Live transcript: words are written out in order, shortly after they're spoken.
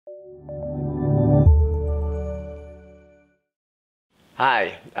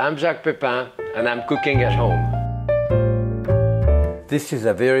Hi, I'm Jacques Pépin and I'm cooking at home. This is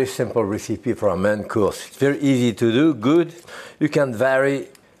a very simple recipe for a main course. It's very easy to do, good. You can vary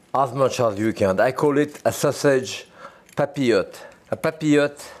as much as you can. I call it a sausage papillote. A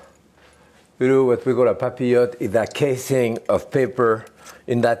papillote, you know what we call a papillote, is a casing of paper.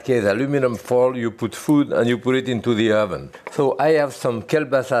 In that case, aluminum foil, you put food and you put it into the oven. So I have some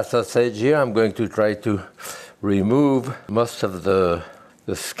kielbasa sausage here. I'm going to try to remove most of the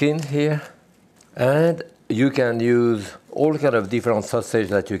skin here. And you can use all kind of different sausage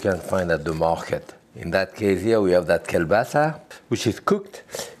that you can find at the market. In that case here, we have that kielbasa, which is cooked.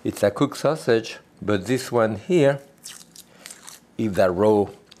 It's a cooked sausage, but this one here is the raw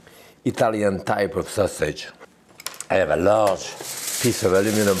Italian type of sausage. I have a large piece of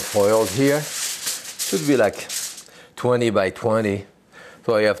aluminum foil here. Should be like 20 by 20.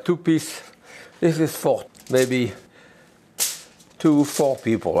 So I have two pieces. This is for maybe 4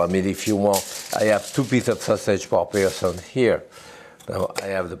 people. I mean, if you want, I have 2 pieces of sausage per person here. Now I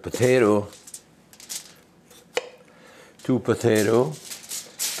have the potato, 2 potatoes.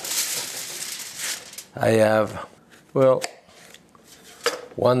 I have, well,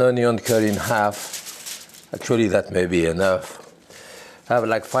 1 onion cut in half. Actually, that may be enough. I have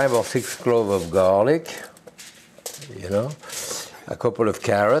like 5 or 6 cloves of garlic, you know, a couple of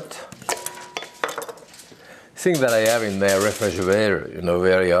carrots. Things that I have in my refrigerator, you know,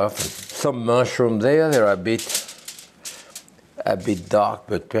 very often. Some mushrooms there, they're a bit dark,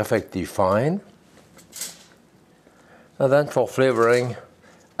 but perfectly fine. And then for flavoring,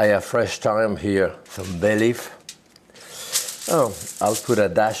 I have fresh thyme here, some bay leaf. Oh, I'll put a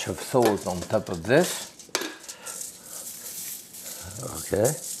dash of salt on top of this.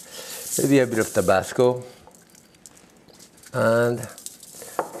 Okay, maybe a bit of Tabasco and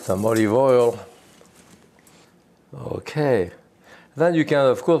some olive oil. Okay, then you can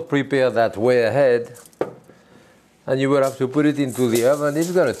of course prepare that way ahead, and you will have to put it into the oven.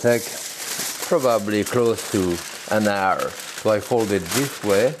 It's going to take probably close to an hour. So I fold it this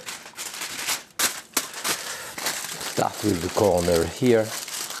way. Start with the corner here.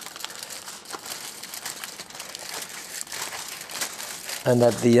 And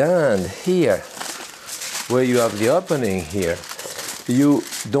at the end here, where you have the opening here, you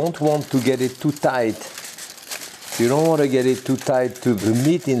don't want to get it too tight. You don't want to get it too tight to the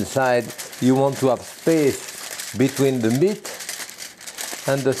meat inside. You want to have space between the meat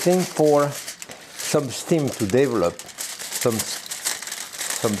and the thing for some steam to develop, some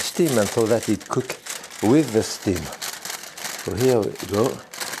steam, and so that it cooks with the steam. So here we go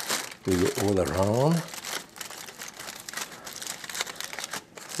all around.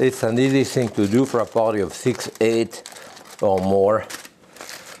 It's an easy thing to do for a party of 6, 8 or more.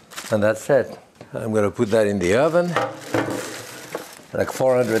 And that's it. I'm going to put that in the oven, like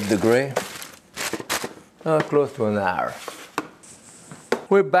 400 degrees, close to an hour.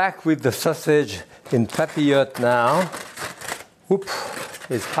 We're back with the sausage in papillote now. Whoop,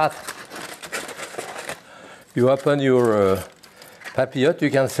 it's hot. You open your papillote,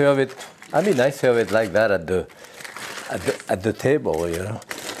 you can serve it. I mean, I serve it like that at the table, you know.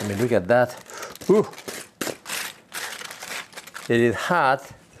 I mean, look at that. Ooh. It is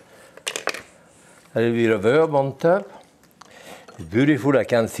hot. A little bit of herb on top. It's beautiful. I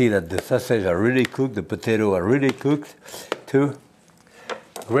can see that the sausage are really cooked. The potatoes are really cooked too.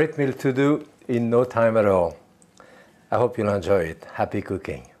 Great meal to do in no time at all. I hope you'll enjoy it. Happy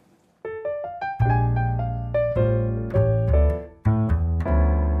cooking.